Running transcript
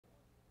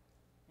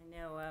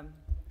know,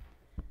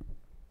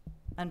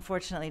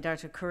 unfortunately,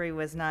 Dr. Curry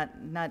was not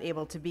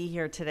able to be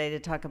here today to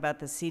talk about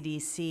the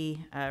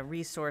CDC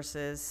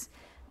resources.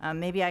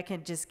 Maybe I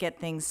could just get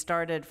things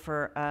started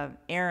for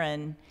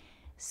Aaron.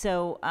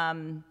 So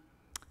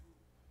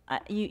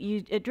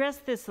you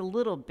addressed this a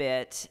little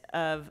bit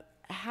of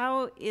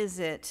how is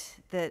it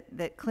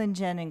that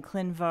ClinGen and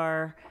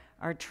ClinVar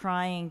are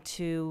trying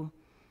to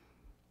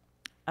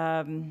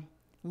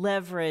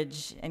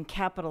leverage and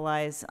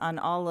capitalize on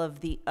all of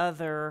the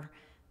other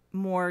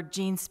more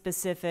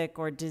gene-specific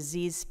or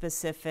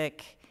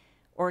disease-specific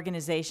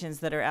organizations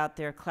that are out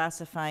there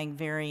classifying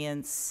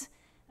variants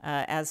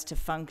as to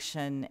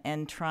function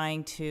and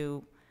trying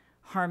to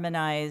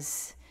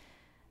harmonize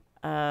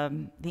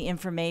the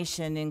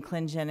information in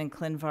ClinGen and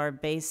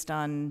ClinVar based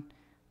on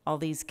all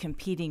these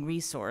competing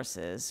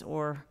resources,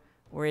 or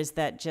is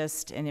that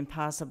just an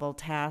impossible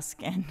task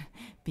and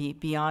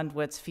beyond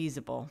what's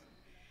feasible?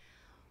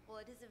 Well,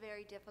 it is a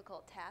very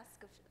difficult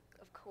task,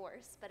 of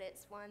course, but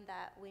it's one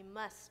that we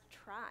must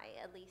try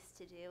at least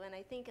to do. And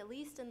I think at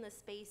least in the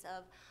space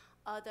of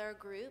other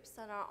groups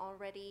that are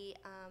already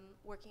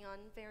working on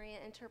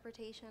variant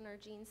interpretation or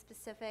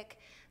gene-specific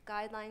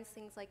guidelines,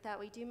 things like that,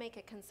 we do make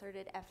a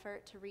concerted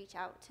effort to reach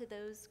out to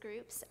those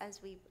groups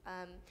as we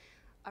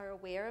are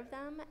aware of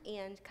them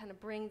and kind of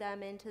bring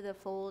them into the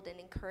fold and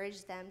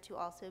encourage them to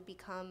also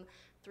become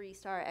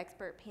 3-star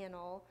expert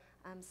panel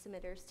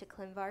submitters to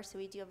ClinVar. So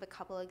we do have a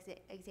couple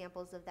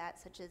examples of that,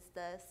 such as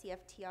the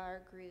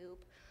CFTR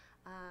group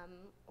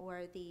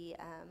or the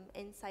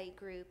Insight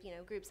group,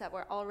 groups that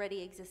were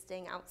already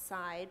existing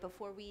outside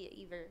before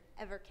we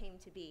ever came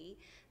to be,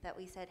 that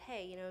we said,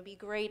 hey, it'd be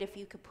great if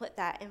you could put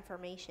that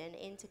information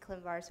into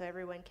ClinVar so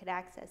everyone could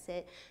access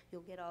it.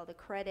 You'll get all the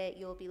credit.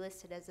 You'll be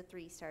listed as a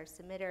 3-star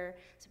submitter,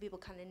 so people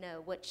kind of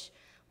know which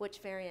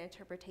variant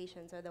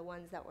interpretations are the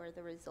ones that were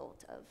the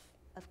result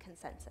of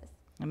consensus.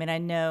 I mean, I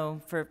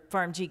know for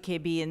Farm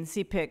GKB and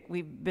CPIC,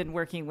 we've been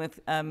working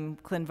with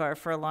ClinVar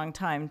for a long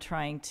time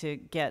trying to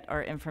get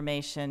our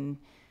information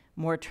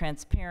more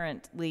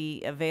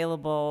transparently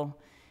available.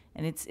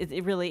 And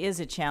it really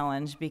is a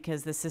challenge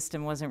because the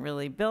system wasn't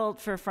really built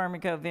for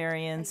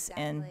pharmacovariants.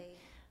 Exactly.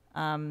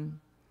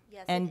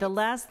 Yes, and the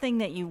last thing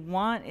that you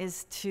want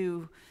is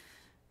to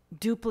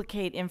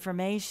duplicate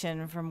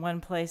information from one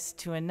place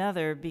to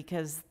another,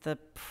 because the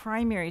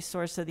primary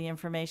source of the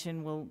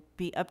information will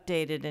be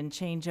updated and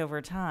change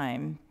over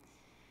time.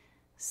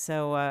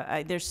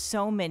 So there's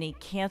so many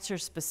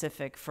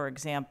cancer-specific, for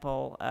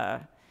example,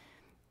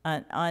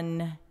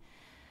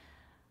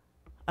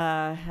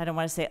 I don't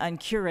want to say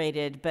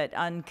uncurated, but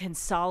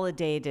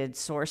unconsolidated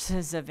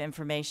sources of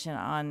information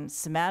on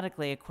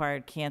somatically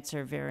acquired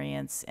cancer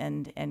variants,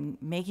 and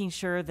making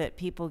sure that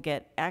people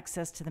get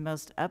access to the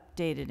most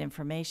updated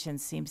information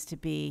seems to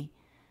be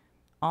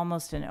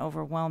almost an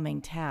overwhelming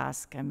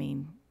task. I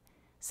mean,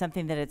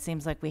 something that it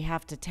seems like we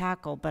have to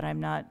tackle, but I'm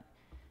not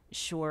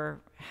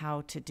sure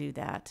how to do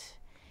that.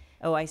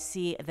 Oh, I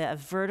see the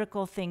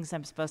vertical things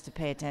I'm supposed to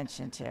pay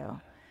attention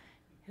to.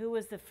 Who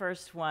was the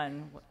first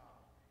one?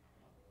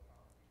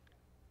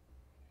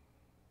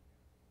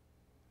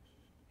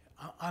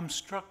 I'm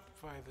struck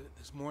by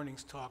this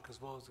morning's talk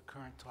as well as the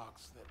current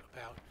talks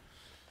about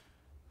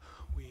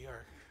we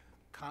are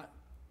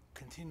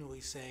continually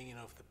saying,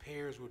 if the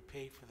payers would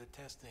pay for the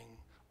testing,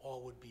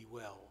 all would be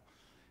well.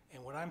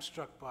 And what I'm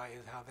struck by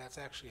is how that's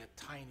actually a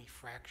tiny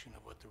fraction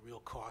of what the real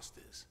cost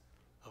is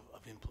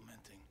of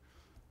implementing.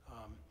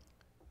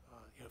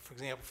 For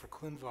example, for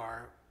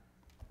ClinVar,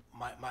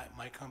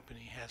 my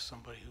company has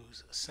somebody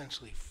who's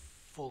essentially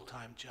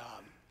full-time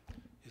job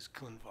is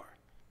ClinVar.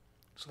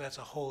 So that's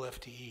a whole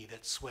FTE,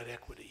 that's sweat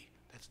equity,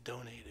 that's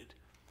donated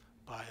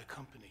by a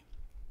company.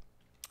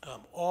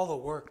 All the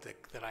work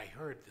that I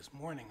heard this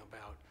morning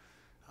about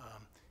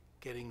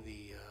getting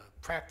the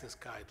practice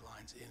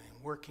guidelines in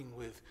and working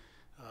with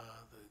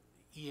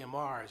the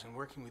EMRs and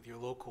working with your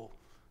local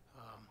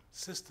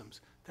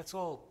systems, that's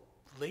all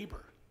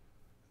labor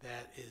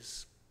that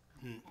is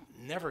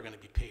never going to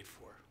be paid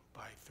for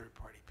by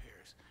third-party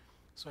payers.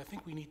 So I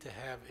think we need to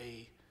have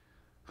a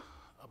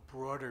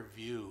broader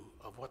view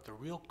of what the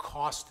real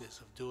cost is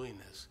of doing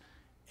this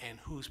and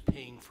who's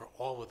paying for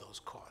all of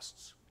those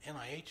costs.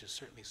 NIH is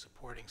certainly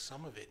supporting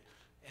some of it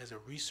as a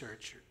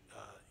research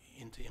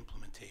into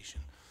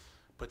implementation,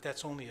 but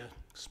that's only a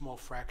small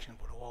fraction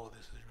of what all of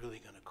this is really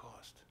going to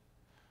cost.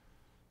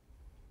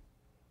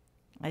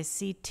 I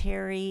see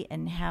Terry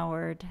and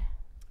Howard.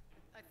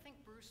 I think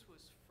Bruce was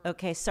first.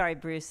 Okay, sorry,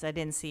 Bruce, I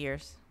didn't see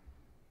yours.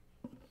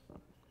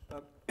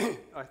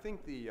 I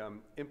think the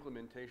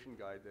implementation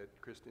guide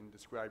that Kristen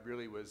described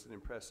really was an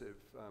impressive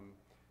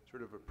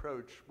sort of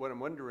approach. What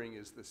I'm wondering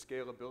is the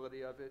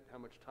scalability of it, how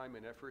much time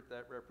and effort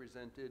that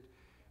represented.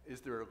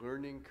 Is there a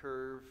learning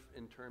curve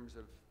in terms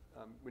of,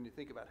 when you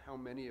think about how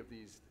many of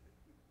these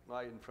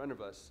lie in front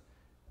of us,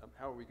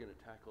 how are we going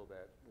to tackle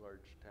that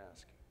large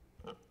task?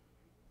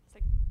 It's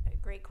a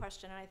great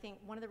question, and I think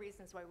one of the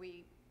reasons why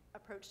we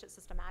approached it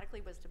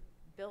systematically was to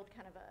build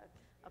kind of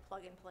a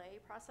plug-and-play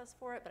process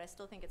for it, but I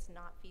still think it's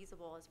not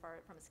feasible as far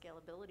from a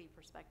scalability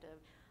perspective.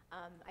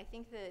 I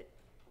think that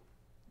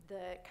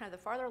the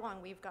farther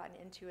along we've gotten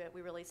into it,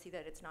 we really see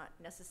that it's not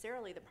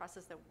necessarily the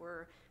process that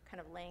we're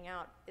kind of laying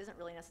out isn't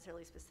really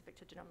necessarily specific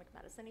to genomic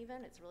medicine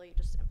even. It's really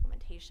just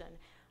implementation.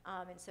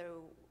 And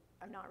so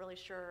I'm not really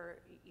sure,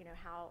 you know,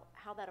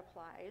 how that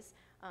applies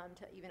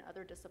to even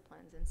other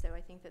disciplines. And so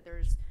I think that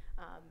there's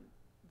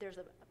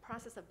a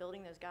process of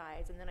building those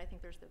guides, and then I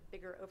think there's the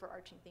bigger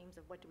overarching themes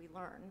of what do we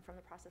learn from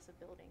the process of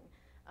building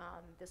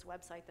this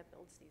website that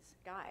builds these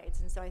guides.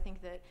 And so I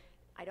think that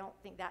I don't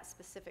think that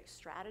specific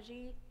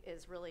strategy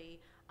is really,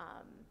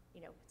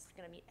 you know, it's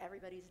going to meet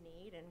everybody's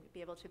need and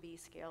be able to be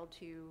scaled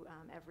to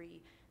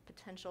every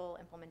potential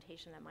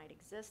implementation that might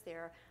exist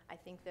there. I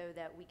think, though,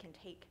 that we can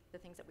take the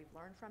things that we've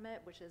learned from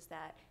it, which is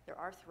that there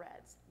are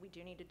threads. We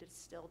do need to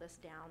distill this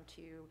down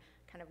to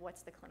kind of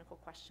what's the clinical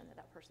question that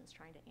that person's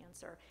trying to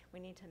answer. We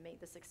need to make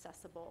this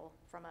accessible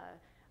from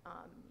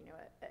you know,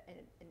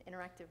 an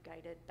interactive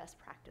guided best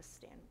practice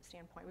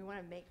standpoint. We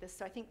want to make this,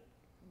 so I think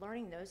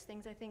learning those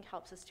things, I think,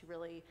 helps us to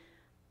really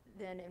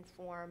then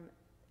inform,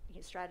 you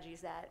know,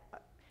 strategies that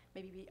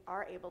maybe we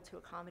are able to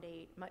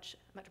accommodate much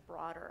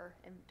broader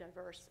and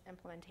diverse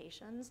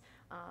implementations,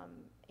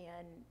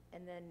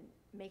 and then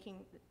making,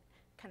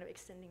 kind of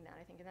extending that,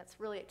 I think. And that's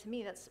really, to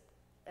me, that's,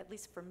 at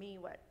least for me,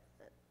 what,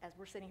 as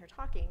we're sitting here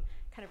talking,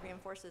 kind of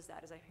reinforces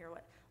that as I hear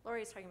what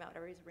Lori's talking about, what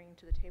everybody's bringing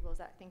to the table, is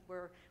that I think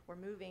we're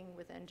moving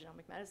within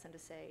genomic medicine to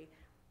say,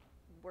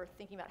 we're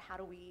thinking about how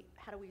do we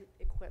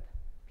equip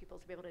people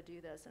to be able to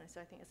do this, and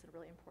so I think it's a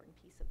really important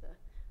piece of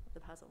the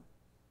puzzle.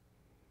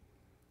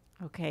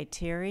 Okay,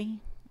 Terry?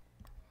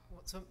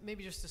 Well, so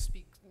maybe just to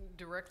speak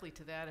directly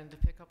to that and to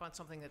pick up on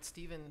something that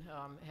Stephen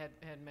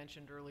had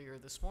mentioned earlier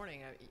this morning,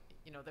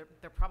 you know,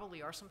 there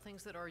probably are some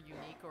things that are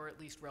unique or at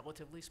least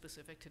relatively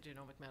specific to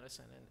genomic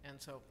medicine,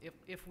 and so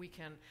if we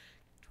can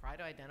try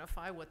to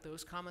identify what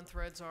those common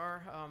threads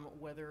are,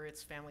 whether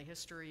it's family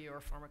history or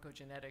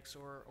pharmacogenetics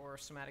or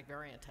somatic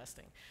variant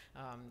testing.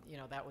 You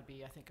know, that would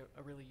be, I think,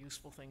 a really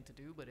useful thing to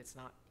do, but it's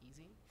not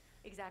easy.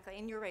 Exactly,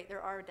 and you're right, there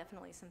are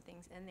definitely some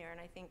things in there, and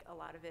I think a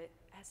lot of it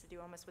has to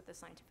do almost with the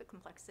scientific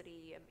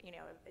complexity, you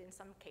know, in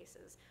some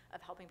cases,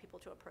 of helping people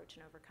to approach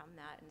and overcome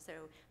that. And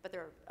so, but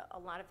there are a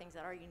lot of things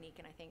that are unique,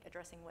 and I think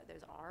addressing what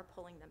those are,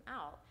 pulling them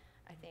out,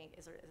 I think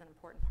is an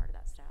important part of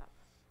that step.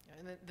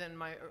 And then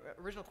my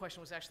original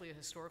question was actually a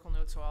historical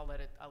note, so I'll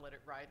let it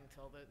ride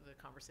until the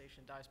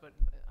conversation dies. But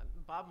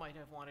Bob might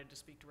have wanted to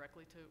speak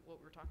directly to what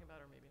we were talking about,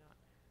 or maybe not.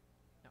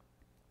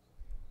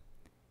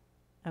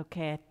 No.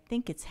 Okay, I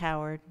think it's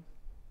Howard,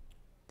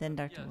 then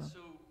Dr. Yeah, Will.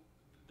 so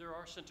there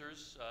are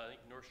centers, I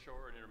think North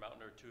Shore and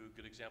Intermountain are two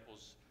good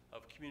examples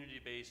of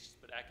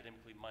community-based but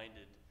academically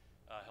minded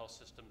health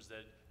systems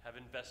that have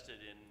invested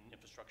in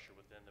infrastructure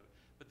within them.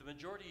 But the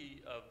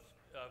majority of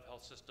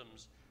health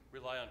systems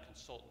rely on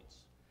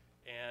consultants.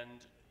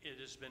 And it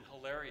has been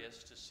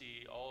hilarious to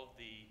see all of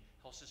the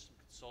health system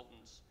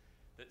consultants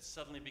that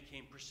suddenly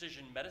became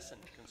precision medicine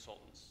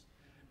consultants.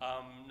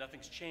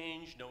 Nothing's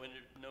changed,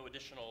 no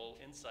additional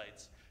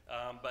insights,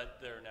 but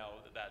they're now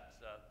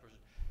that person.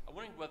 I'm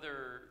wondering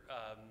whether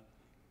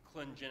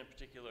ClinGen in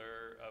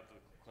particular, of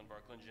the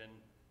ClinVar-ClinGen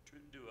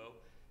duo,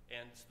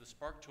 and the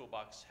Spark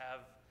Toolbox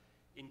have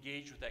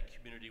engaged with that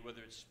community,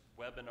 whether it's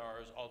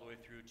webinars all the way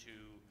through to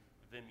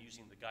them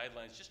using the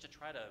guidelines, just to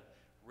try to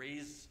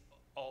raise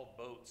all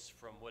boats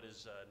from what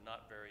is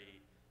not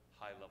very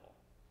high level.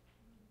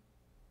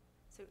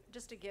 So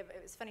just to give,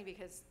 it was funny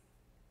because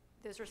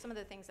those were some of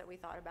the things that we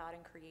thought about in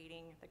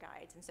creating the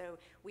guides. And so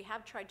we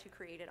have tried to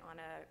create it on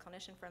a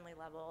clinician-friendly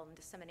level and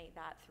disseminate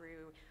that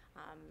through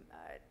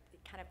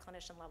kind of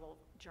clinician-level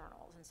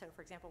journals. And so,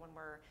 for example, when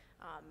we're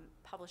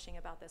publishing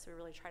about this, we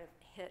really try to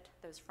hit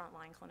those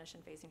frontline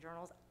clinician-facing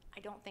journals. I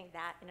don't think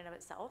that in and of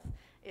itself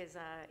is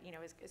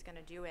going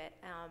to do it.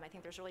 I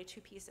think there's really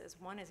two pieces.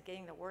 One is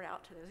getting the word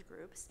out to those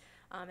groups,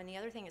 and the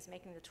other thing is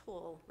making the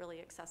tool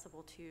really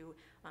accessible to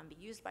be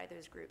used by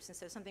those groups. And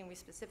so something we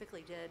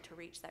specifically did to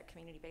reach that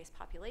community-based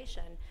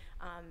population,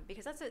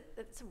 because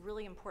that's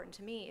really important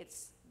to me.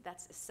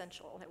 That's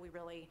essential that we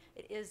really,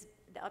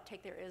 the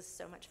uptake there is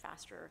so much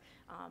faster,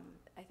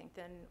 I think,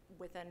 than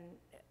within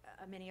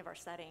many of our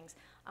settings.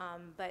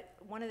 But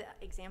one of the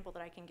example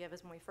that I can give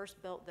is when we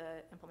first built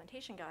the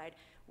implementation guide,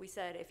 we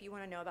said, if you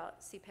want to know about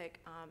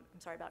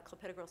about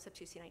clopidogrel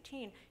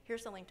CYP2C19,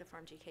 here's the link to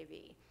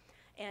PharmGKV.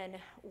 And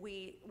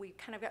we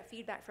kind of got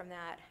feedback from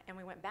that, and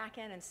we went back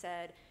in and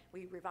said,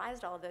 we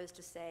revised all of those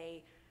to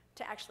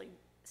actually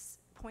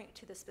point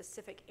to the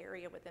specific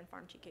area within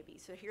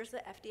PharmGKV. So here's the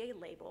FDA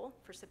label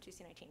for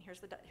CYP2C19.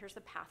 Here's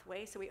the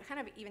pathway. So we kind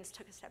of even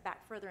took a step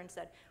back further and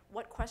said,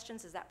 what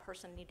questions does that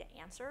person need to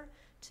answer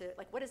to,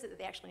 like, what is it that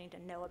they actually need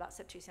to know about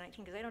CYP2C19?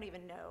 Because they don't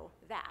even know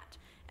that.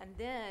 And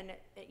then,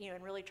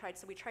 and really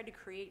we tried to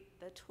create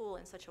the tool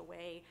in such a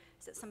way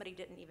so that somebody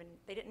didn't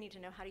need to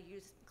know how to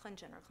use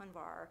ClinGen or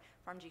ClinVar,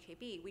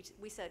 PharmGKV.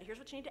 We said, here's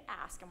what you need to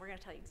ask, and we're going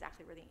to tell you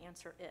exactly where the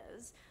answer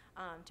is,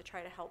 to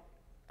try to help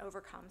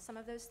overcome some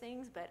of those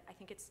things. But I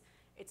think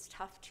it's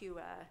tough to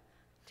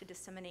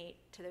disseminate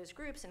to those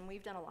groups, and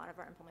we've done a lot of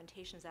our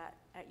implementations at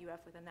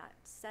UF within that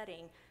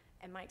setting.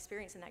 And my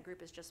experience in that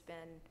group has just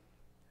been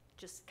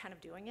just kind of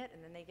doing it,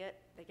 and then they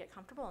get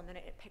comfortable, and then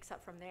it picks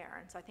up from there.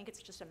 And so I think it's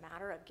just a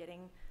matter of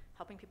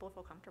helping people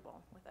feel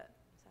comfortable with it,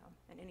 so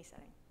in any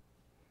setting.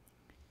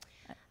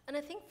 And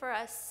I think for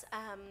us,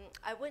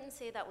 I wouldn't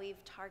say that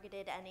we've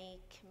targeted any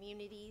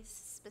communities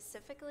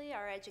specifically.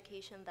 Our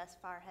education thus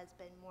far has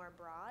been more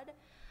broad.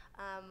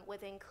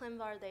 Within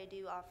ClinVar, they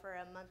do offer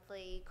a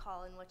monthly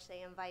call in which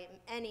they invite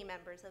any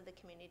members of the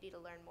community to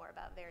learn more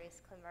about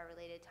various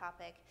ClinVar-related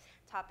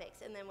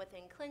topics. And then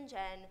within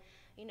ClinGen,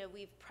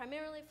 we've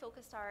primarily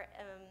focused our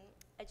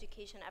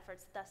education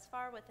efforts thus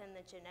far within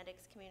the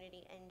genetics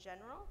community in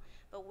general,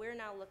 but we're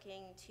now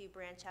looking to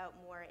branch out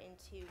more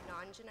into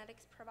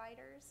non-genetics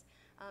providers.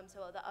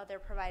 So the other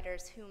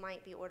providers who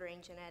might be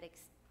ordering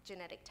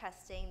genetic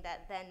testing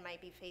that then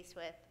might be faced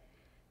with,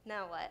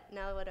 now what?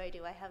 Now what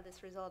do? I have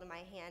this result in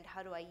my hand.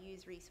 How do I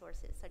use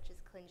resources such as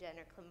ClinGen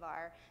or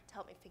ClinVar to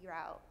help me figure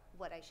out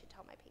what I should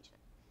tell my patient?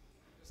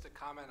 Just to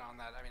comment on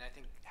that, I mean, I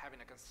think having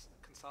a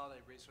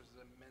consolidated resource is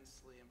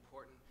immensely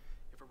important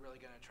if we're really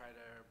going to try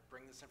to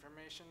bring this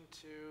information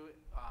to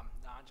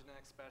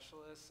non-genetic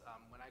specialists.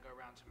 When I go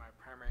around to my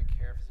primary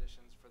care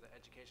physicians for the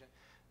education,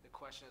 the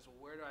question is, well,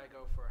 where do I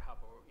go for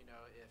help? Or,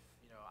 if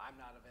I'm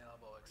not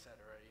available, et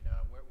cetera,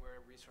 where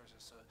are resources?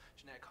 So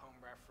genetic home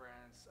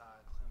reference,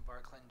 ClinVar,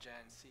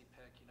 ClinGen,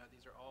 CPIC,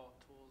 these are all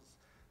tools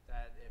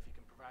that if you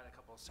can provide a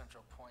couple of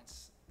central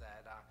points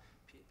that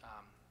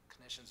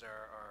clinicians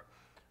are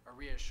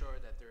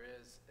reassured that there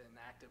is an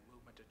active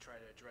movement to try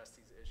to address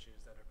these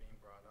issues that are being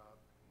brought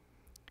up.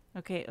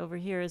 Okay, over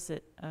here, is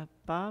it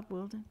Bob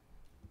Wilden?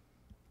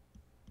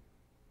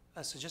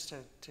 So just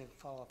to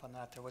follow up on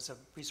that, there was a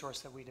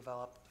resource that we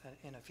developed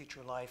in a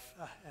future life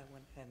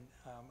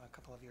a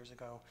couple of years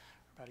ago,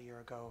 about a year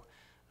ago,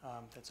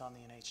 that's on the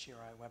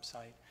NHGRI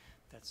website.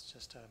 That's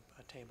just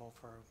a table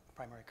for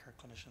primary care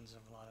clinicians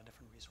of a lot of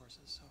different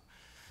resources.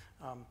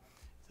 So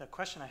the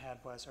question I had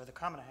was, or the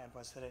comment I had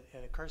was that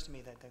it occurs to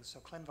me that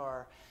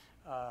ClinVar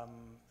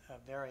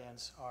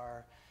variants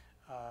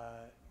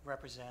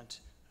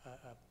represent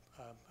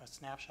a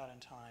snapshot in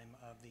time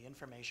of the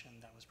information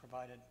that was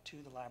provided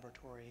to the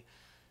laboratory,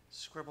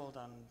 scribbled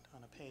on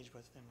a page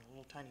with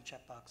little tiny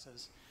check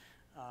boxes,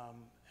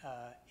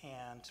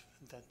 and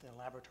the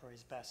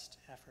laboratory's best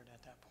effort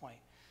at that point.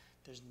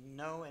 There's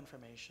no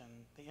information,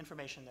 the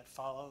information that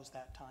follows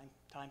that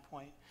time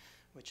point,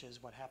 which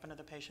is what happened to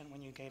the patient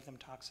when you gave them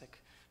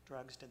toxic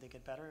drugs. Did they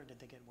get better or did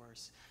they get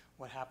worse?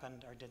 What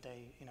happened, or did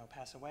they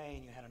pass away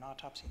and you had an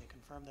autopsy that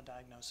confirmed the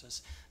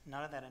diagnosis?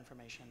 None of that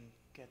information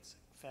gets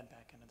fed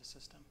back into the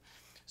system.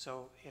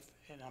 So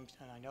and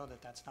I know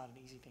that that's not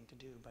an easy thing to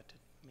do, but to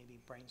maybe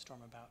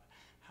brainstorm about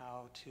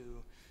how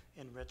to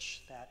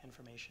enrich that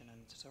information.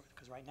 And so,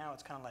 because right now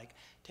it's kind of like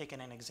taking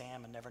an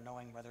exam and never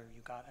knowing whether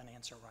you got an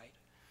answer right,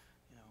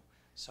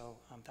 So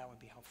that would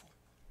be helpful.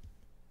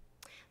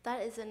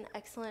 That is an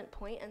excellent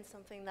point and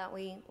something that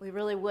we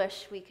really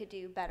wish we could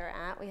do better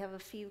at. We have a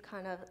few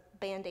kind of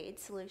Band-Aid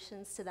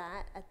solutions to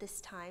that at this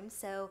time.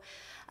 So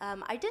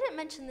I didn't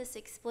mention this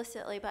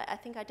explicitly, but I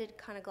think I did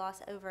kind of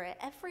gloss over it.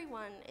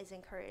 Everyone is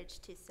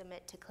encouraged to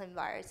submit to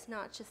ClinVar. It's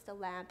not just a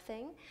lab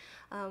thing.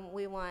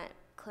 We want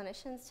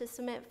clinicians to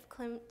submit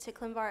to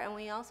ClinVar, and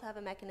we also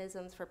have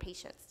mechanisms for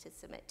patients to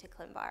submit to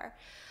ClinVar.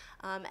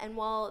 And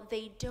while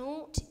they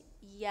don't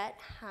yet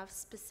have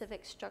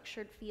specific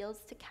structured fields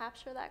to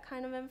capture that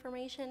kind of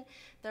information,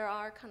 there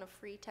are kind of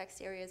free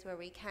text areas where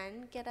we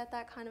can get at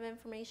that kind of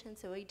information.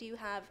 So we do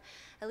have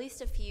at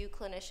least a few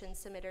clinician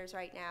submitters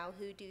right now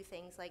who do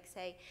things like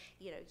say,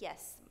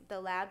 yes, the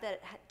lab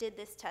that did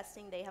this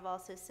testing, they have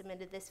also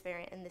submitted this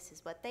variant and this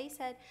is what they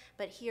said,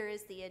 but here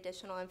is the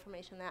additional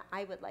information that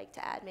I would like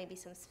to add, maybe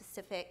some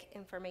specific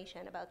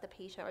information about the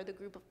patient or the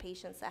group of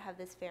patients that have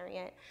this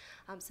variant.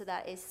 So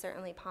that is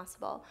certainly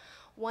possible.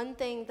 One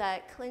thing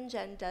that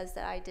ClinGen does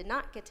that I did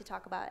not get to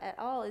talk about at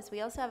all is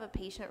we also have a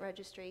patient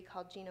registry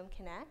called Genome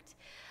Connect,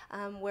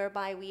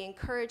 whereby we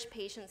encourage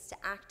patients to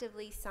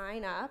actively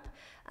sign up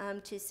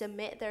to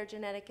submit their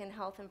genetic and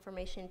health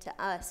information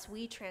to us.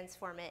 We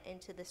transform it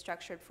into the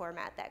structured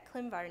format that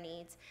ClinVar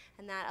needs,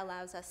 and that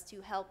allows us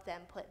to help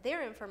them put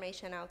their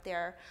information out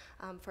there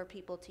for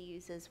people to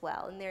use as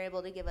well. And they're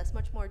able to give us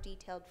much more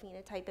detailed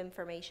phenotype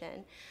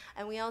information.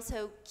 And we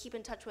also keep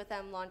in touch with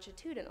them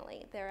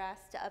longitudinally. They're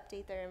asked to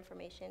update their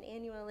information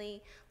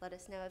annually, let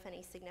us know if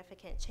any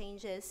significant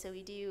changes. So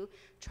we do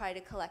try to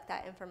collect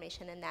that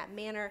information in that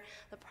manner.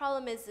 The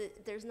problem is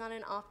that there's not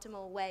an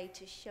optimal way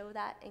to show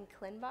that in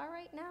ClinVar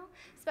right now,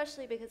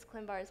 especially because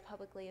ClinVar is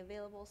publicly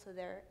available, so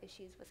there are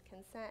issues with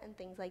consent and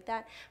things like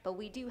that. But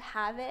we do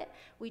have it.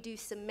 We do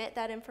submit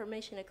that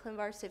information to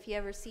ClinVar, so if you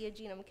ever see a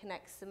Genome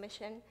Connect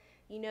submission,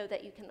 you know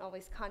that you can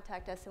always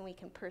contact us and we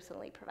can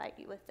personally provide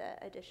you with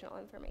the additional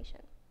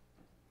information.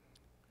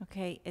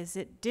 Okay, is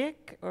it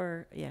Dick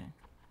or, yeah?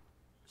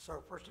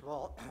 So first of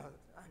all,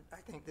 I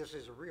think this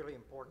is a really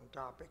important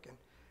topic,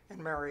 and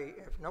Mary,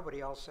 if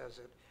nobody else says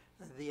it,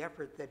 the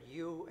effort that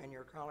you and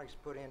your colleagues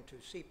put into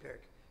CPIC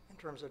in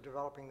terms of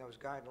developing those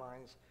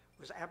guidelines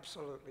was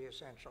absolutely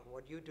essential.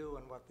 What you do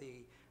and what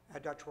the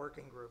Dutch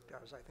working group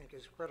does, I think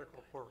is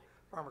critical for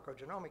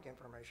pharmacogenomic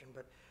information.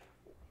 But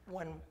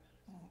when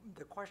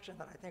the question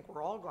that I think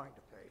we're all going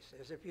to face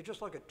is, if you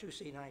just look at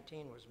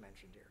 2C19 was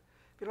mentioned here.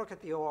 If you look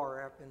at the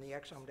ORF and the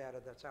exome data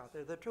that's out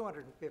there, there are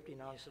 250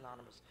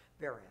 non-synonymous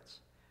variants.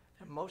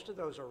 And most of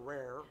those are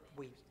rare.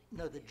 We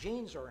know the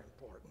genes are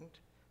important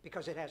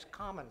because it has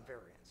common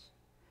variants.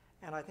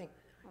 And I think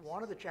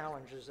one of the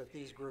challenges that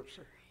these groups,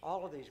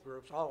 all of these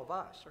groups, all of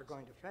us are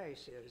going to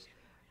face is,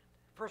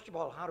 first of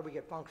all, how do we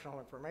get functional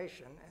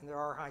information? And there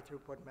are high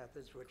throughput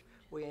methods which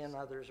we and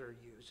others are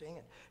using.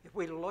 And if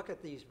we look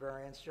at these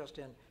variants, just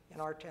in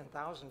our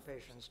 10,000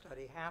 patient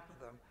study, half of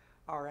them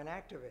are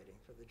inactivating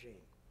for the gene.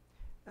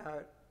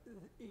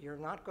 You're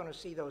not going to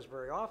see those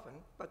very often,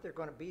 but they're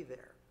going to be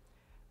there.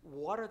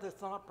 What are the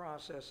thought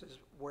processes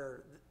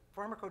where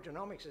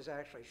pharmacogenomics is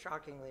actually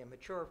shockingly a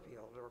mature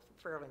field, or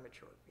a fairly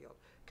mature field,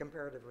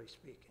 comparatively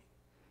speaking,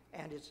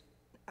 and it's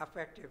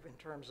effective in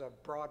terms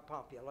of broad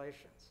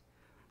populations?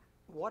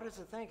 What is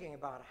the thinking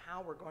about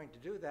how we're going to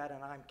do that?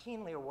 And I'm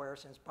keenly aware,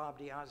 since Bob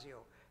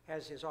Diazio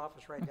has his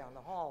office right down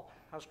the hall,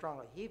 how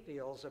strongly he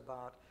feels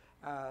about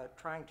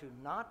trying to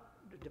not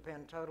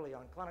depend totally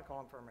on clinical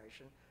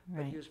information,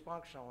 but use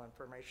functional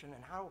information.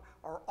 And how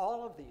are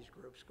all of these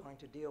groups going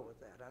to deal with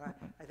that?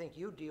 And I think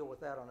you deal with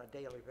that on a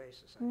daily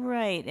basis.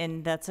 Right,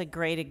 and that's a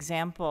great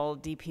example,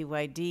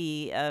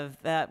 DPYD,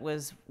 of that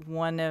was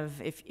one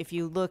of, if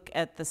you look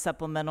at the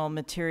supplemental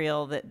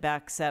material that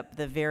backs up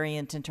the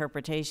variant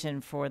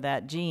interpretation for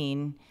that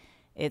gene,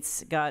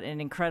 it's got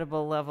an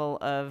incredible level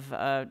of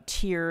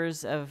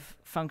tiers of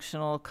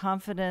functional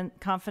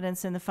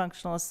confidence in the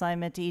functional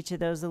assignment to each of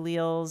those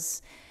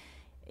alleles.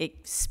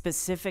 It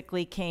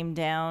specifically came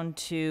down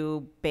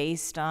to,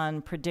 based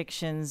on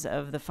predictions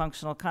of the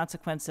functional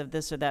consequence of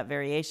this or that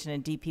variation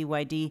in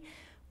DPYD,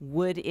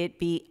 would it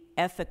be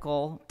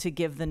ethical to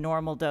give the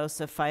normal dose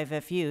of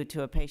 5-FU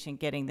to a patient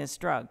getting this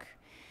drug?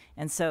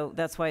 And so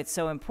that's why it's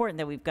so important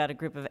that we've got a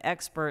group of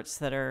experts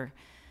that are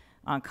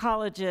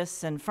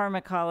oncologists and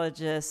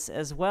pharmacologists,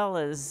 as well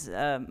as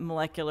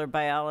molecular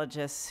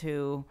biologists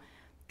who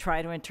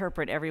try to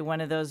interpret every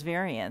one of those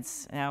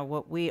variants. Now,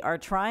 what we are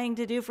trying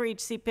to do for each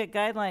CPIC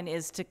guideline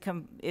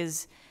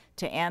is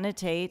to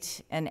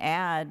annotate and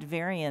add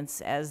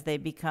variants as they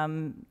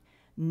become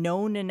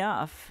known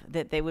enough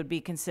that they would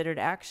be considered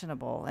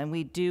actionable. And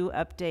we do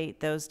update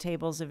those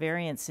tables of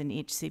variants in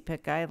each CPIC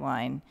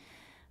guideline.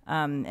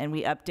 And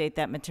we update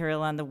that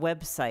material on the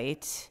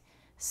website,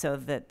 so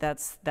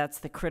that's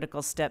the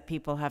critical step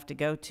people have to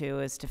go to,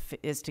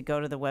 is to go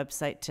to the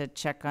website to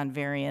check on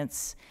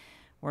variants.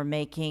 We're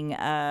making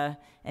an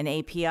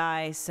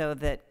API so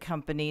that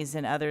companies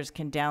and others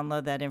can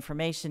download that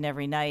information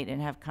every night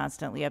and have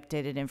constantly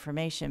updated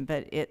information.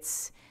 But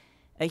it's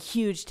a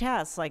huge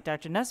task, like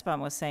Dr. Nussbaum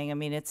was saying. I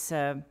mean,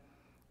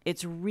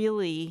 it's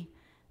really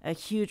a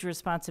huge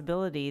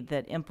responsibility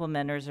that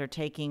implementers are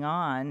taking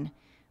on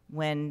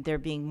when they're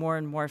being more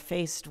and more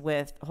faced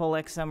with whole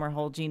exome or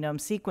whole genome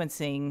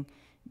sequencing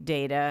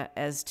data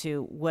as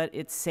to what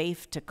it's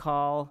safe to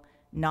call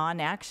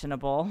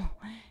non-actionable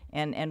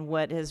and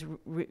what has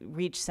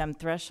reached some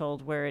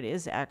threshold where it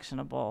is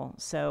actionable.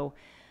 So,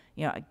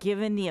 you know,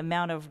 given the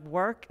amount of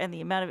work and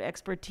the amount of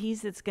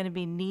expertise that's going to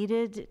be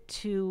needed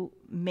to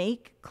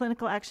make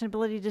clinical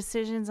actionability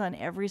decisions on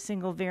every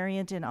single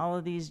variant in all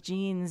of these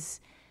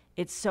genes,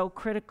 it's so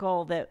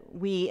critical that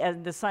we,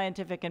 as the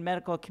scientific and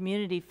medical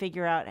community,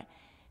 figure out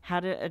how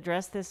to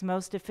address this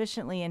most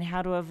efficiently and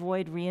how to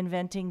avoid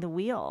reinventing the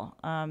wheel.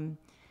 And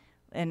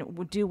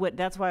do what,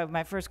 that's why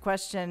my first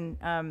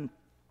question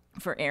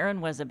for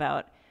Aaron was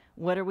about,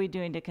 what are we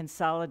doing to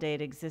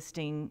consolidate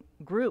existing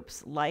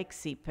groups like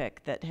CPIC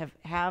that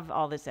have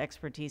all this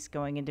expertise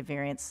going into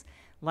variants,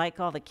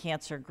 like all the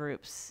cancer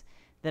groups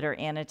that are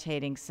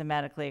annotating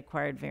somatically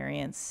acquired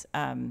variants,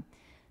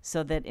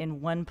 so that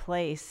in one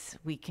place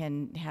we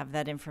can have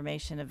that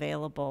information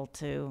available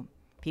to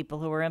people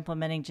who are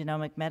implementing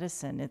genomic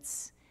medicine.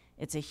 It's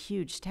a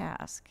huge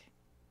task.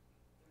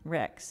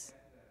 Rex.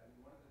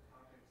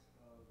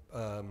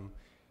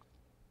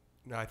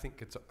 No, I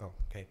think it's, oh,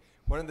 okay.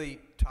 One of the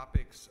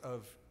topics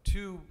of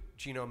 2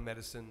 genome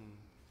medicine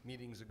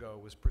meetings ago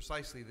was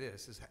precisely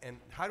this, and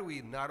how do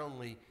we not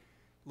only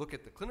look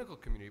at the clinical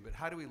community, but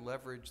how do we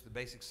leverage the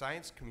basic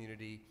science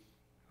community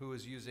who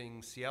is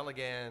using C.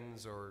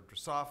 elegans or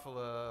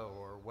Drosophila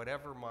or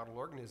whatever model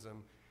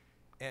organism,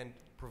 and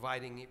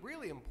providing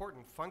really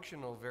important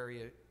functional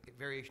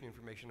variation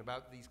information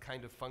about these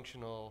kind of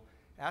functional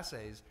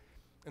assays.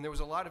 And there was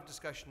a lot of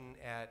discussion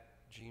at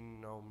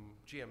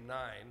GM9,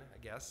 I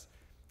guess,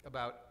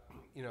 about,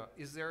 you know,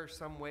 is there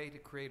some way to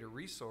create a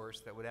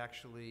resource that would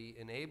actually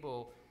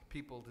enable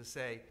people to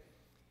say,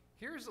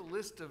 here's a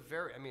list of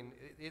I mean,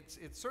 it's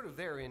sort of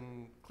there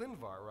in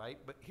ClinVar, right?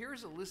 But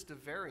here's a list of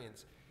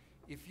variants.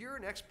 If you're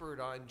an expert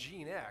on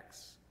gene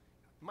X,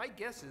 my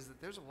guess is that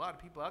there's a lot of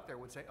people out there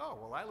would say, oh,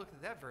 well, I looked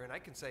at that variant, I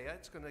can say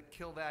it's going to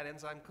kill that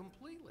enzyme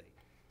completely.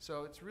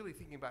 So it's really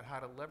thinking about how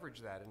to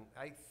leverage that, and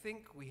I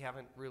think we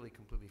haven't really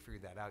completely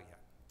figured that out yet.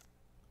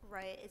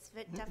 Right, it's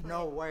definitely.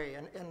 No way.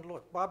 And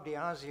look, Bob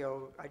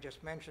Diazio, I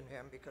just mentioned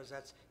him because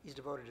he's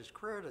devoted his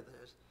career to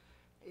this.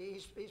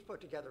 He's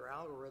put together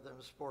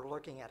algorithms for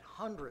looking at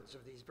hundreds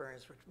of these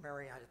variants, which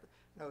Mary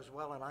knows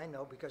well, and I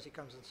know because he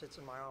comes and sits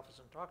in my office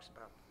and talks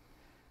about them.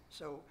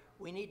 So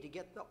we need to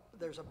get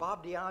there's a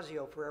Bob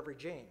Diazio for every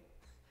gene.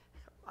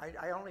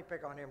 I only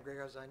pick on him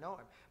because I know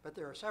him, but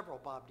there are several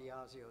Bob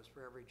Diazios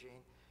for every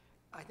gene.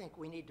 I think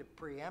we need to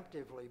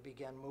preemptively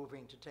begin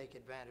moving to take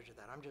advantage of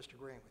that. I'm just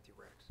agreeing with you,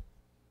 Rex.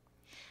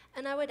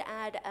 And I would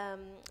add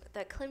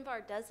that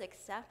ClinVar does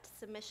accept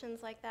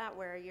submissions like that,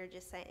 where you're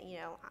just saying, you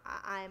know,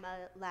 I'm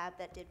a lab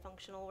that did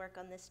functional work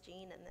on this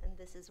gene, and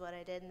this is what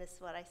I did, and this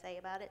is what I say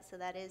about it. So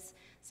that is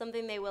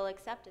something they will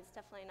accept. It's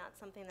definitely not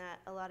something that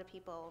a lot of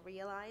people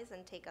realize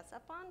and take us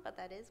up on, but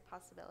that is a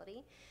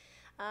possibility.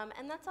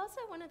 And that's also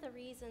one of the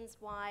reasons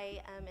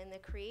why in the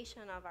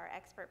creation of our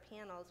expert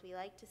panels, we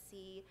like to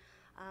see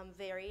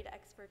varied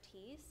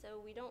expertise.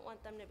 So we don't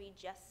want them to be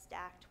just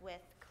stacked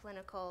with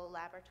clinical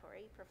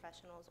laboratory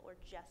professionals or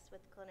just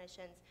with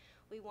clinicians.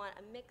 We want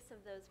a mix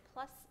of those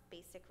plus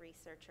basic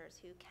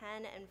researchers who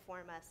can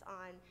inform us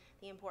on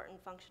the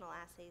important functional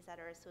assays that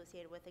are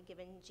associated with a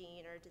given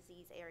gene or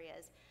disease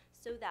areas,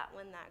 so that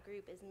when that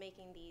group is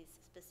making these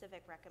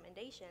specific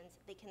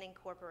recommendations, they can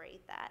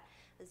incorporate that.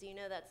 As you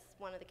know, that's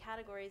one of the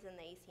categories in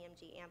the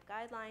ACMG AMP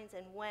guidelines,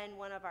 and when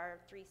one of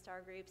our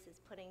 3-star groups is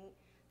putting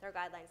their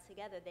guidelines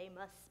together, they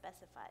must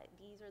specify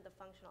these are the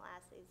functional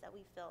assays that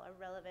we feel are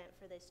relevant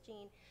for this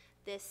gene.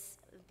 These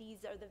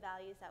are the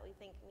values that we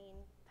think mean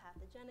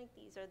pathogenic.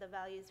 These are the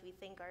values we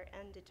think are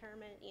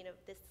undetermined. You know,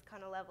 this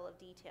kind of level of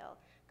detail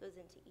goes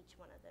into each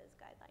one of those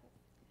guidelines.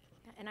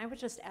 And I would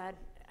just add,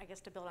 I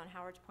guess, to build on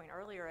Howard's point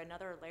earlier,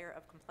 another layer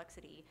of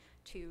complexity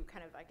to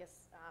kind of, I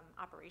guess,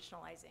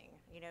 operationalizing,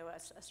 you know,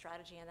 a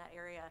strategy in that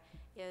area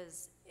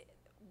is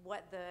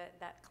what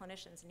that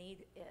clinician's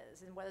need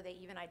is, and whether they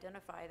even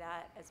identify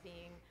that as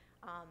being,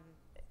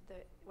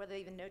 whether they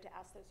even know to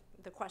ask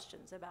the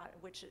questions about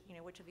which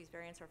of these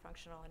variants are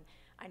functional. And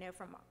I know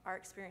from our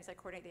experience, I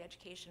coordinate the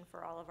education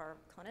for all of our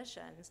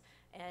clinicians,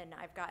 and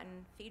I've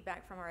gotten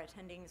feedback from our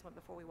attendings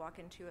before we walk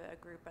into a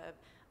group of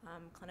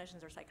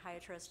clinicians or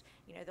psychiatrists.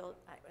 You know,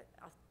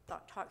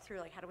 I'll talk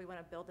through, like, how do we want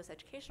to build this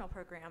educational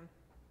program,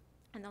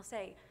 and they'll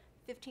say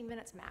 15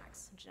 minutes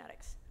max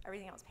genetics.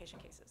 Everything else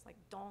patient cases. Like,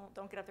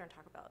 don't get up there and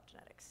talk about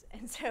genetics.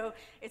 And so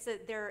and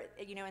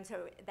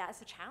so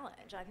that's a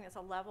challenge. I think it's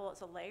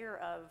a layer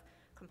of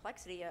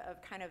complexity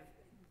of kind of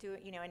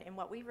doing, you know, and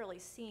what we've really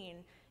seen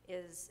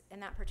is in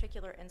that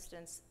particular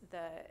instance,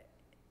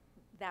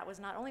 that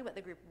was not only what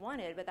the group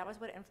wanted, but that was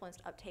what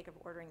influenced uptake of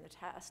ordering the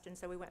test. And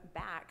so we went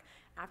back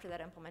after that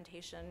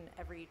implementation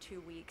every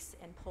 2 weeks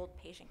and pulled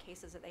patient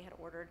cases that they had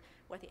ordered,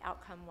 what the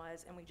outcome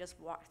was, and we just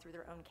walked through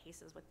their own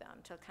cases with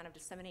them to kind of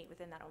disseminate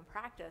within that own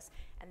practice.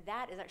 And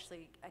that is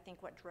actually, I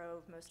think, what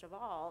drove most of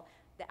all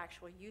the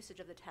actual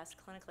usage of the test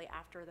clinically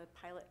after the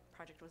pilot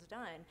project was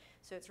done.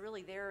 So it's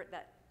really there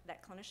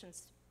that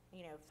clinicians,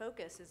 you know,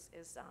 focus is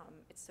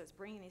it's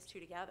bringing these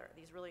two together,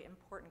 these really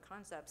important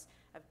concepts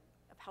of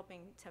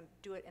helping to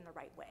do it in the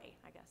right way,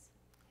 I guess.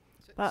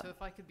 So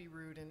if I could be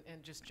rude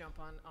and just jump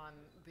on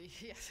the,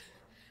 yes,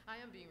 I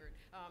am being rude.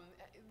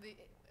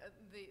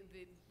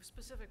 The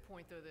specific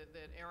point, though,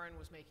 that Aaron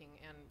was making,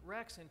 and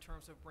Rex, in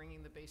terms of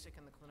bringing the basic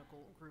and the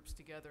clinical groups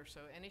together.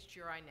 So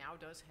NHGRI now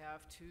does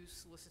have 2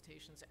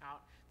 solicitations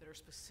out that are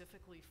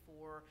specifically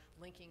for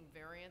linking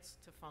variants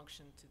to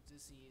function to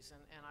disease.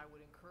 And I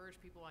would encourage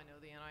people, I know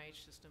the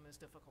NIH system is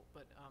difficult,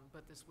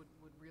 but this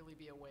would really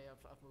be a way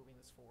of moving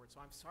this forward.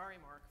 So I'm sorry,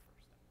 Mark, for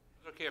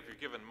It's okay if you're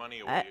giving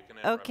money away. You can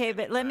interrupt okay,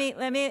 but let me.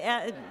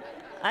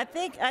 I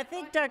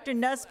think Dr.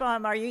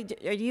 Nussbaum, do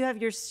you have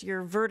your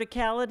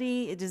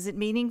verticality? Is it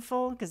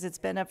meaningful? Because it's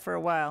been up for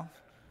a while.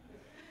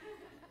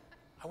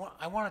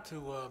 I wanted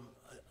to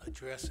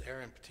address,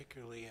 Aaron,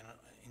 particularly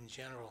in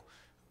general,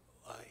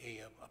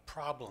 a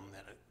problem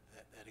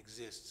that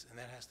exists, and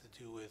that has to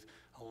do with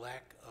a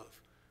lack of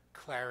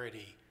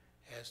clarity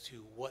as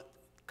to what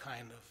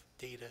kind of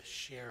data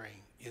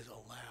sharing is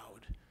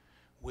allowed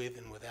with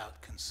and without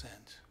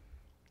consent.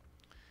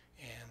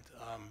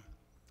 And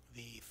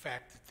the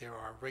fact that there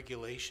are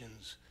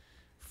regulations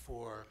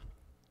for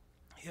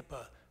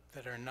HIPAA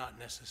that are not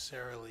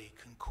necessarily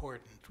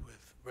concordant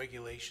with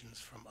regulations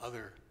from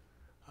other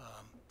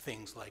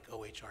things like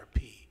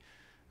OHRP.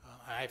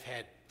 I've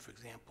had, for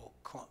example,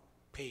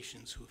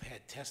 patients who've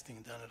had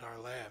testing done at our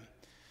lab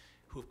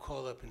who've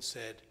called up and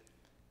said,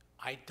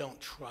 I don't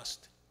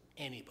trust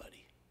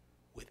anybody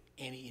with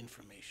any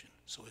information.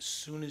 So as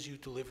soon as you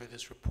deliver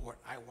this report,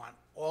 I want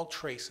all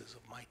traces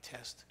of my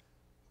test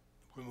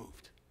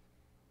removed.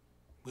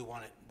 We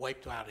want it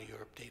wiped out of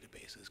your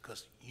databases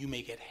because you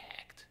may get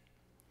hacked.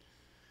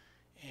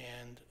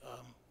 And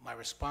my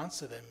response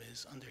to them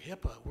is, under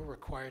HIPAA, we're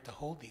required to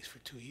hold these for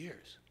 2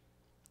 years.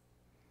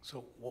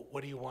 So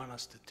what do you want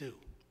us to do?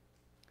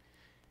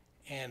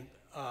 And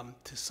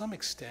to some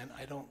extent,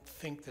 I don't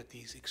think that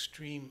these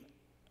extreme,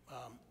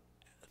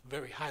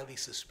 very highly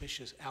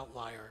suspicious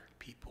outlier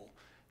people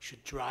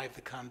should drive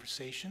the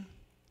conversation.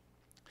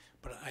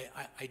 But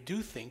I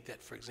do think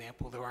that, for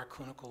example, there are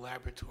clinical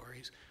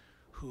laboratories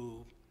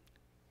who,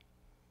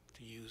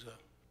 to use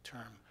a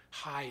term,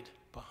 hide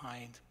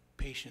behind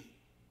patient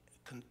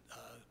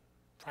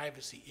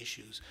privacy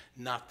issues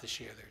not to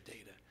share their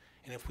data.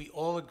 And if we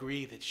all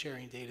agree that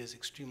sharing data is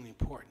extremely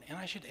important, and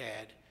I should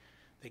add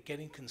that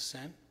getting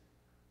consent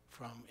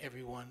from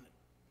everyone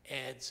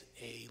adds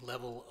a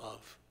level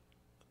of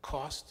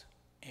cost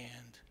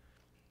and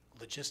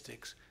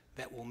logistics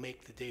that will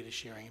make the data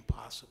sharing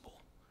impossible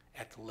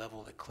at the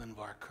level that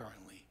ClinVar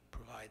currently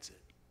provides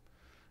it.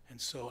 And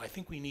so I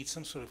think we need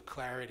some sort of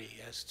clarity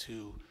as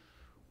to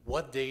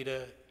what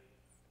data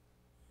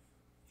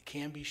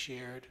can be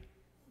shared,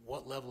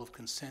 what level of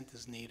consent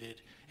is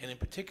needed, and in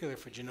particular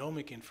for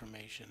genomic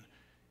information,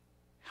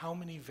 how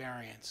many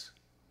variants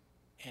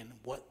and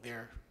what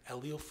their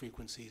allele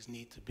frequencies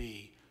need to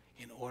be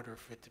in order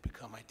for it to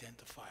become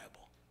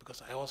identifiable.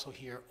 Because I also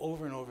hear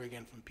over and over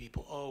again from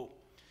people, oh,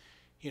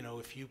 you know,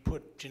 if you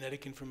put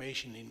genetic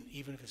information in,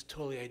 even if it's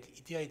totally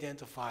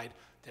de-identified,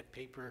 that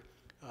paper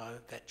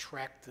that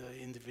tracked the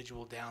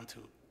individual down to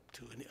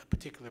a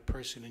particular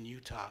person in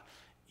Utah,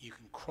 you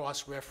can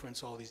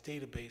cross-reference all these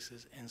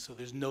databases, and so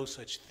there's no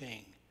such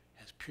thing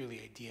as purely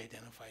a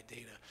de-identified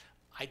data.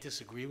 I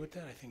disagree with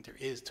that. I think there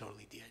is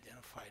totally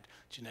de-identified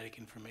genetic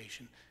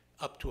information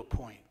up to a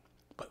point,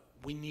 but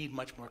we need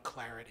much more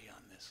clarity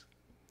on this.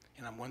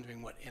 And I'm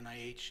wondering what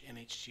NIH,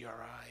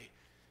 NHGRI,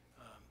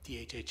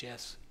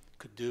 DHHS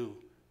could do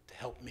to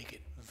help make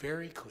it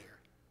very clear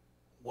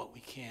what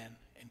we can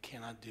and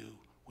cannot do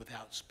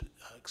without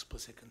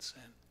explicit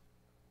consent.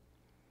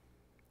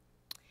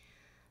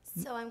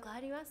 So I'm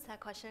glad you asked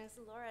that question.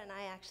 Laura and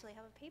I actually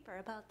have a paper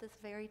about this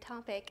very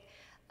topic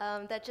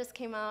that just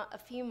came out a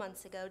few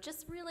months ago,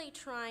 just really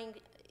trying,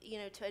 you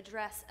know, to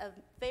address a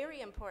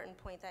very important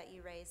point that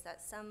you raised,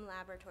 that some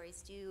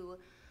laboratories do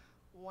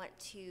want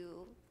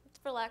to,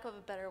 for lack of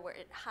a better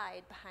word,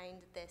 hide behind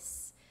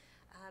this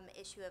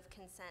issue of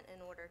consent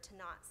in order to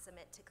not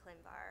submit to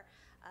ClinVar.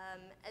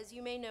 As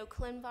you may know,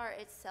 ClinVar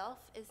itself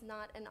is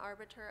not an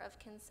arbiter of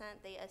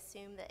consent. They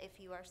assume that if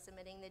you are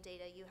submitting the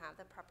data, you have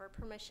the proper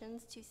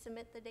permissions to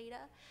submit the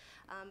data.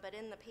 But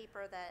in the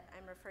paper that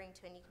I'm referring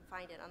to, and you can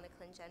find it on the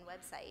ClinGen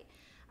website,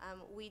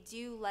 we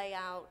do lay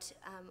out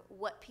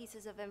what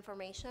pieces of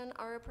information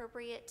are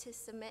appropriate to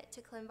submit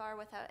to ClinVar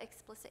without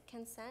explicit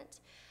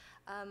consent.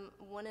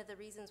 One of the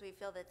reasons we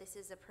feel that this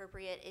is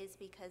appropriate is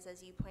because,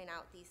 as you point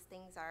out, these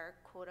things are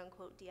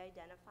quote-unquote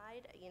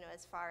de-identified, you know,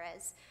 as far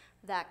as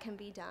that can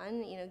be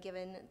done, you know,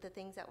 given the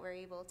things that we're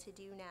able to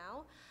do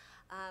now.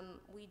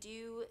 We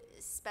do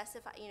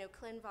specify, you know,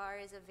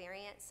 ClinVar is a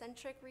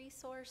variant-centric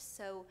resource,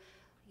 so,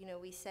 you know,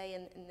 we say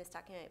in this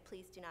document,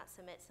 please do not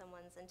submit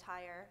someone's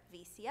entire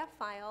VCF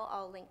file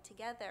all linked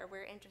together.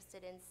 We're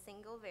interested in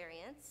single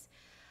variants.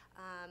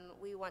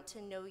 We want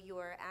to know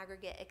your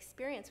aggregate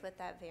experience with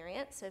that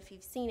variant. So if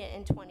you've seen it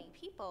in 20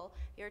 people,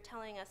 you're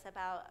telling us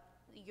about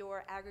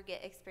your aggregate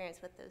experience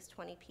with those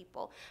 20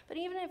 people. But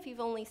even if you've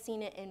only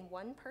seen it in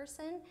one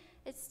person,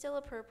 it's still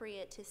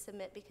appropriate to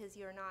submit because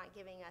you're not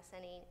giving us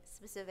any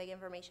specific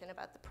information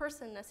about the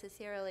person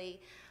necessarily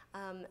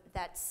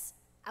that's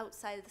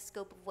outside of the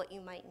scope of what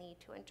you might need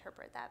to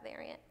interpret that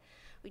variant.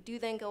 We do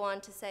then go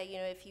on to say, you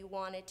know, if you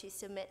wanted to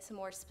submit some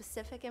more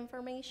specific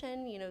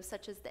information, you know,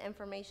 such as the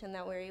information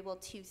that we're able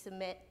to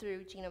submit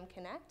through Genome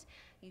Connect,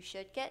 you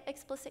should get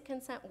explicit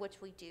consent,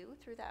 which we do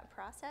through that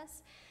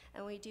process.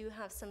 And we do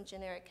have some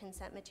generic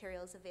consent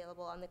materials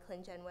available on the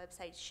ClinGen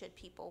website should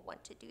people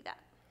want to do that.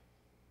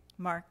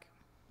 Mark?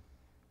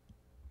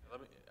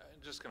 I'm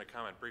just going to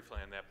comment briefly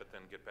on that, but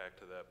then get back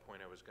to the point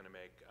I was going to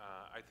make.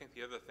 I think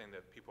the other thing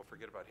that people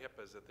forget about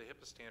HIPAA is that the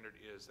HIPAA standard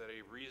is that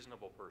a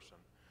reasonable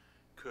person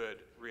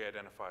could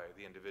re-identify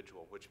the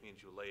individual, which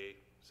means you lay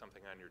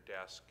something on your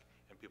desk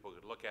and people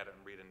could look at it and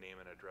read a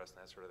name and address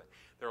and that sort of thing.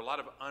 There are a lot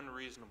of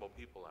unreasonable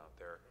people out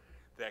there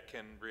that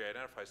can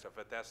re-identify stuff,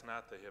 but that's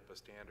not the HIPAA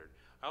standard.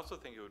 I also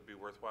think it would be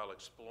worthwhile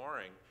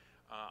exploring.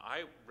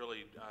 I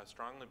really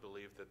strongly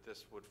believe that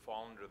this would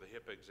fall under the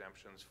HIPAA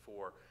exemptions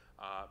for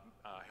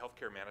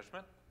healthcare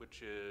management,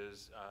 which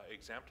is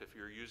exempt. If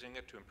you're using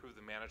it to improve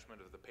the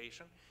management of the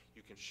patient,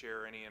 you can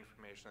share any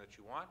information that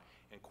you want.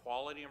 And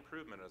quality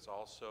improvement is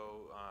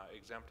also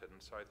exempted.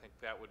 And so I think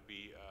that would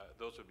be,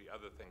 those would be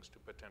other things to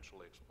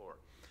potentially explore.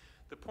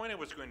 The point I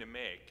was going to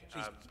make.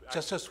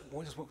 Just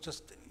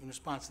in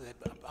response to that,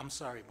 I'm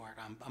sorry, Mark,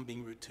 I'm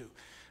being rude too,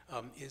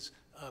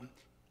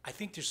 I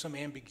think there's some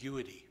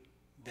ambiguity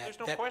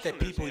that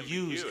people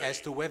use as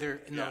to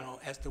whether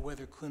as to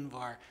whether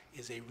ClinVar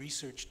is a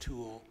research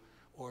tool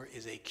or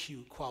is a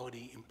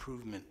quality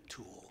improvement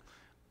tool.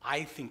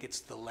 I think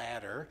it's the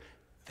latter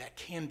that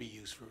can be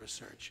used for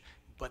research,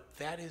 but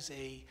that is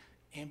a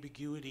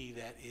ambiguity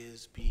that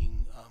is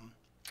being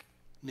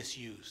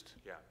misused.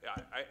 Yeah,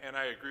 and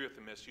I agree with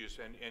the misuse,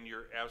 and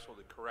you're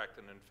absolutely correct.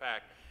 And in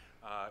fact,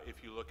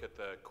 if you look at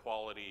the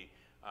quality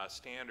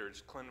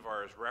standards,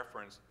 ClinVar is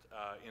referenced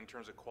in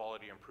terms of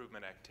quality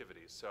improvement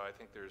activities. So I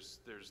think there's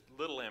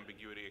little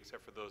ambiguity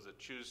except for those that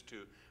choose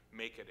to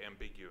make it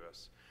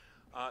ambiguous.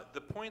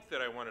 The point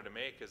that I wanted to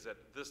make is that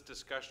this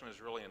discussion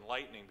is really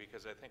enlightening,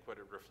 because I think what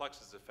it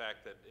reflects is the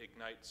fact that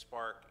Ignite,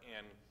 Spark,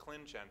 and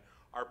ClinGen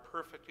are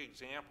perfect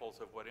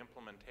examples of what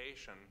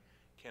implementation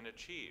can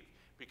achieve,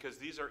 because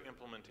these are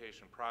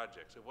implementation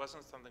projects. It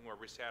wasn't something where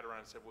we sat around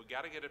and said, we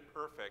got to get it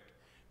perfect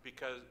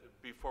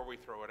before we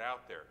throw it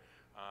out there.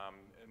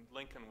 And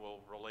Lincoln will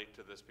relate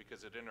to this,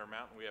 because at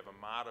Intermountain we have a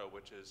motto,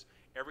 which is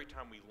every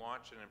time we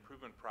launch an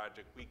improvement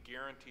project, we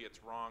guarantee it's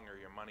wrong or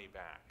your money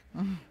back.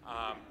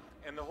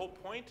 And the whole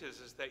point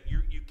is that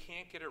you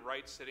can't get it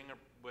right sitting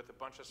with a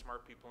bunch of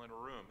smart people in a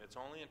room. It's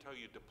only until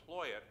you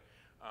deploy it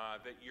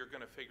that you're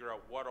going to figure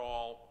out what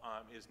all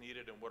is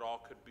needed and what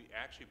all could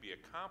actually be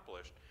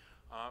accomplished.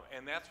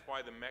 And that's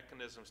why the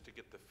mechanisms to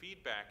get the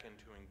feedback and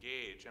to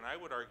engage, and I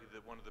would argue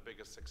that one of the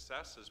biggest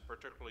successes,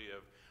 particularly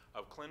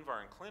of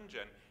ClinVar and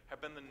ClinGen,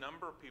 have been the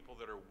number of people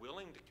that are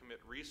willing to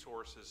commit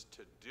resources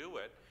to do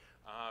it,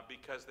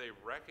 because they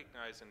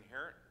recognize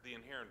the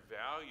inherent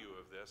value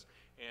of this.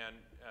 And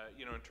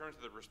you know, in terms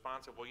of the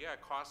response of, well, yeah,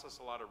 it costs us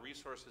a lot of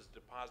resources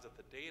to deposit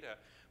the data,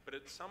 but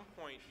at some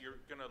point you're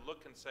going to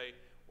look and say,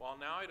 well,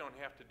 now I don't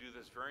have to do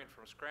this variant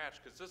from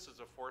scratch, because this is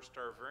a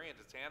 4-star variant.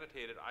 It's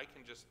annotated. I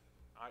can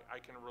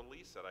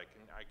release it.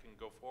 I can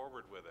go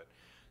forward with it.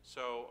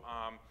 So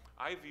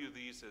I view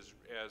these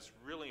as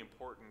really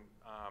important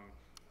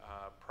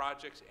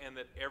projects, and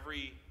that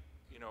every,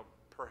 you know,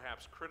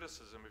 perhaps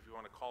criticism, if you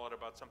want to call it,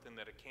 about something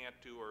that it can't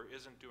do or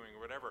isn't doing or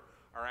whatever,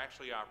 are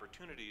actually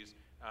opportunities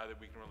that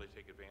we can really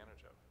take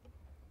advantage of.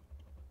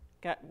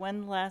 Got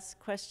one last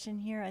question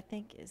here, I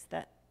think. Is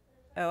that,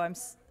 oh,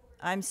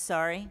 I'm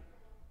sorry.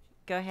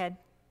 Go ahead.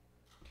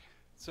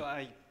 So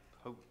I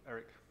hope,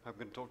 Eric, I'm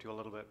going to talk to you a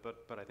little bit,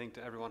 but I think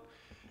to everyone,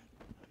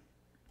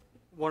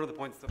 one of the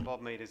points that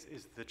Bob made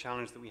is the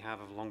challenge that we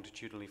have of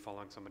longitudinally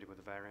following somebody with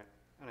a variant.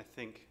 And I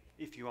think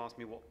if you ask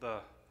me what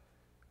the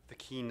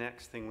key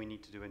next thing we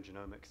need to do in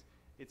genomics,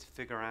 it's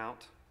figure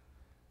out,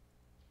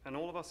 and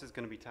all of us is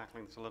going to be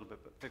tackling this a little bit,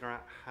 but figure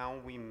out how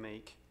we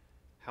make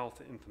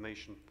health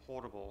information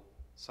portable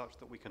such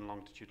that we can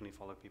longitudinally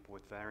follow people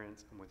with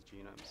variants and with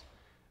genomes.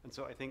 And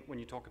so I think when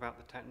you talk about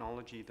the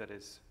technology that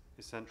is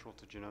essential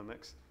to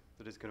genomics,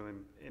 that is going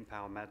to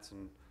empower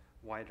medicine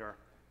wider,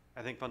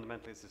 I think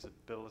fundamentally it's this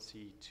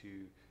ability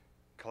to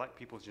collect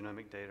people's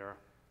genomic data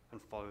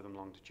and follow them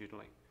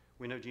longitudinally.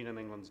 We know Genome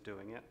England's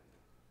doing it,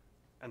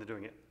 and they're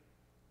doing it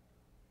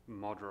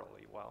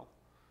moderately well.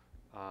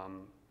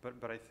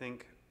 But I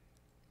think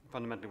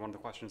fundamentally one of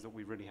the questions that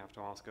we really have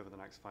to ask over the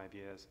next 5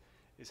 years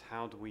is,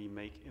 how do we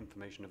make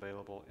information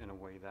available in a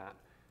way that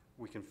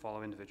we can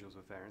follow individuals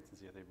with variants and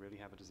see if they really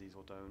have a disease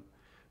or don't.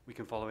 We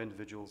can follow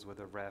individuals with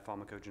a rare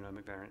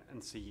pharmacogenomic variant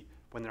and see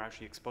when they're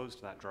actually exposed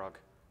to that drug,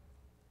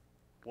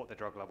 what their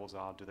drug levels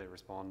are, do they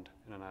respond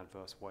in an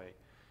adverse way.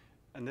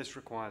 And this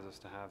requires us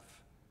to have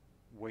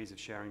ways of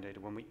sharing data.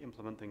 When we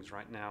implement things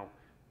right now,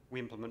 we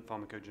implement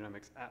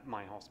pharmacogenomics at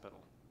my hospital.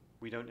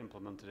 We don't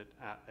implement it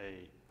at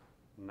a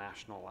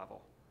national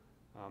level.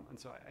 And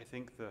so I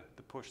think the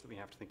push that we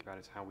have to think about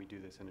is how we do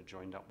this in a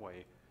joined up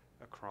way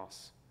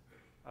across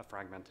a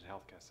fragmented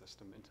healthcare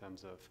system in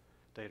terms of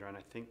data. And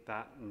I think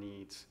that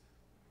needs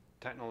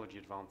technology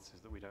advances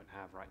that we don't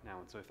have right now.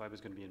 And so if I was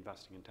going to be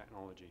investing in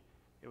technology,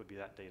 it would be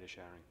that data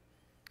sharing.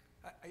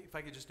 If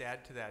I could just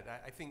add to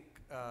that, I think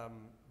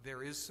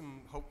there is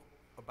some hope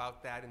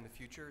about that in the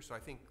future. So I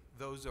think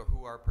those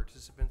who are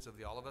participants of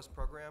the All of Us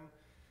program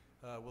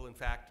will in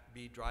fact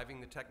be driving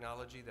the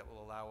technology that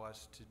will allow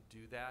us to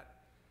do that.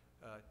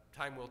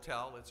 Time will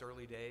tell, it's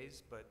early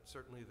days, but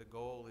certainly the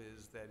goal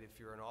is that if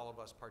you're an All of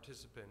Us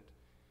participant,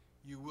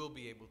 you will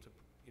be able to,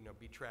 you know,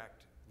 be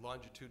tracked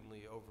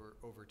longitudinally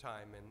over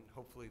time, and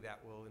hopefully that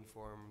will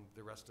inform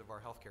the rest of our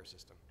healthcare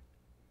system.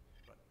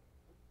 But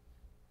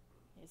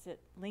Is it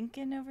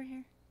Lincoln over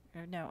here?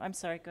 Or no, I'm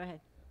sorry, go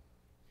ahead.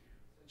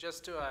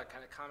 Just to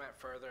kind of comment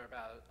further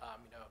about,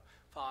 you know,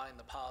 following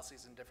the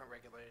policies and different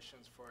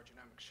regulations for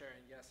genomic sharing,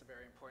 yes, a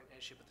very important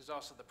issue, but there's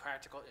also the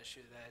practical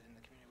issue that in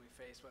the community we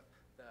face with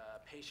the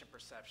patient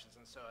perceptions.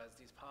 And so as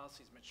these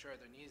policies mature,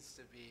 there needs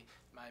to be,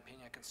 in my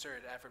opinion, a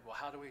concerted effort. Well,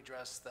 how do we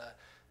address the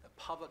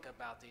public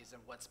about these and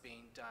what's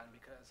being done?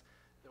 Because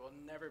there will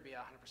never be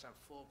a 100%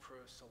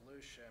 foolproof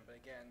solution. But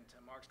again, to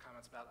Mark's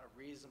comments about a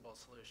reasonable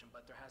solution,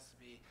 but there has to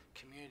be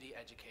community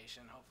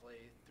education,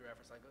 hopefully through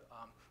efforts like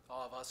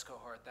All of Us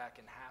cohort, that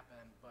can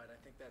happen. But I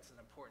think that's an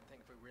important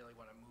thing if we really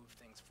want to move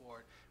things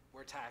forward.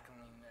 We're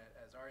tackling it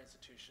as our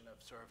institution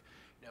of sort of,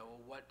 you know,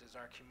 well, what does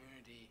our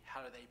community,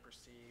 how do they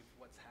perceive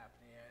what's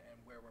happening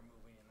and where we're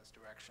moving in this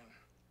direction?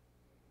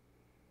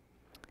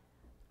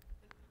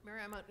 Mary,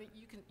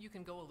 you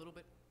can go a little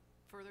bit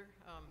further,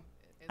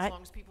 as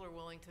long as people are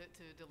willing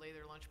to delay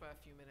their lunch by a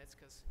few minutes,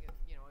 because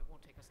you know, it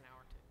won't take us an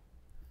hour to.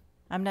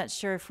 I'm not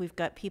sure if we've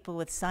got people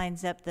with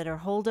signs up that are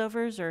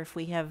holdovers or if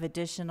we have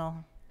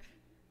additional.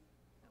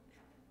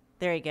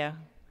 There you go.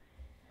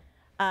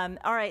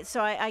 All right,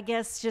 so I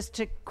guess just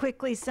to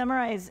quickly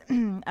summarize,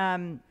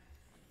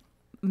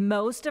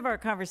 most of our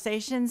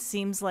conversation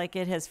seems like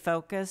it has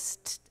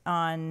focused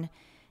on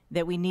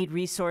that we need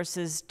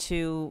resources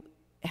to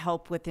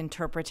help with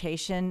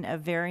interpretation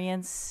of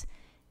variants,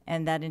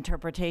 and that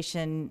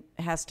interpretation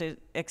has to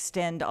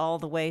extend all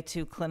the way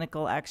to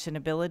clinical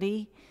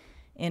actionability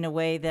in a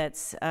way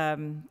that's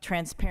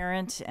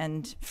transparent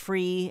and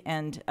free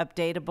and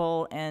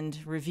updatable and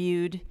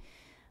reviewed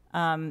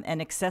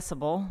and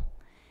accessible.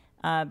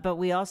 But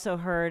we also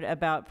heard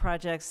about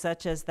projects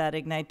such as that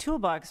Ignite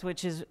Toolbox,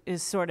 which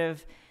is sort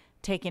of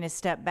taking a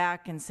step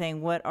back and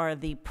saying, what are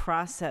the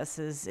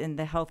processes in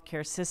the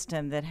healthcare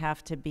system that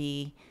have to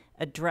be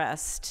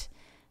addressed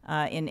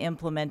in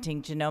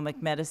implementing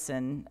genomic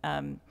medicine?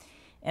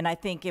 And I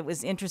think it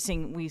was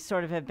interesting, we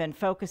sort of have been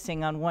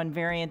focusing on one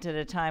variant at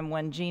a time,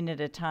 one gene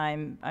at a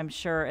time. I'm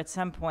sure at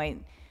some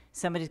point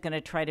somebody's going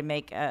to try to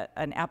make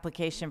an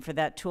application for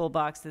that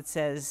toolbox that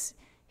says,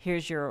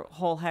 here's your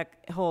whole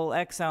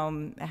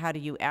exome, how do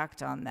you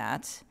act on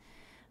that?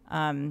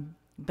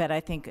 But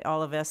I think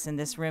all of us in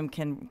this room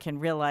can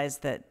realize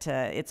that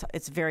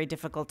it's very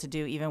difficult to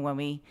do even when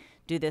we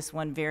do this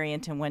one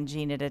variant and one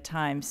gene at a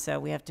time, so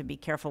we have to be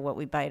careful what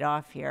we bite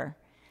off here.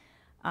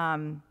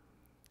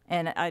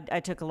 And I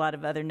took a lot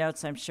of other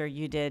notes, I'm sure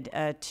you did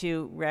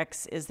too.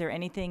 Rex, is there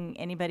anything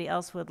anybody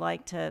else would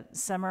like to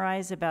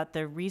summarize about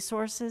the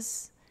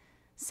resources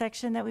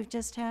section that we've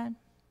just had?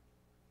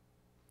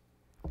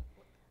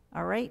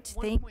 All right,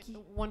 thank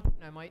you. One point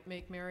I might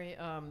make, Mary,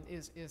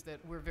 is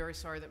that we're very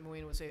sorry that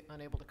Muin was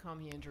unable to come.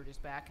 He injured his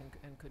back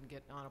and couldn't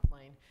get on a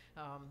plane.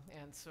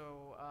 And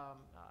so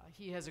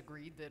he has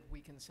agreed that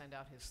we can send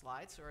out his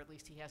slides, or at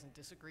least he hasn't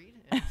disagreed.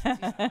 And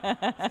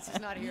since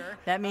he's not here.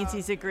 That means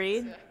he's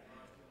agreed?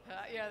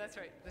 Yeah, that's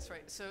right. That's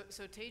right. So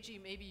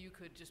Teji, maybe you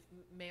could just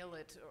mail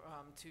it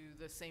to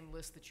the same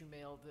list that you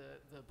mailed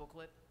the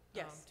booklet.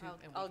 Yes, to,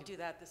 I'll do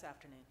that this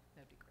afternoon.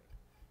 That'd be great.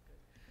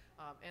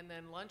 And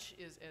then lunch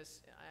is,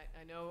 as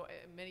I know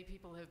many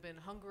people have been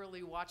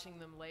hungrily watching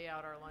them lay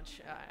out our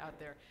lunch out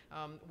there.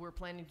 We're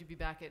planning to be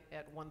back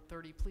at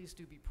 1:30. Please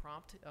do be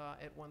prompt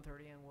at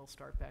 1:30, and we'll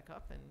start back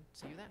up and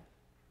see you then.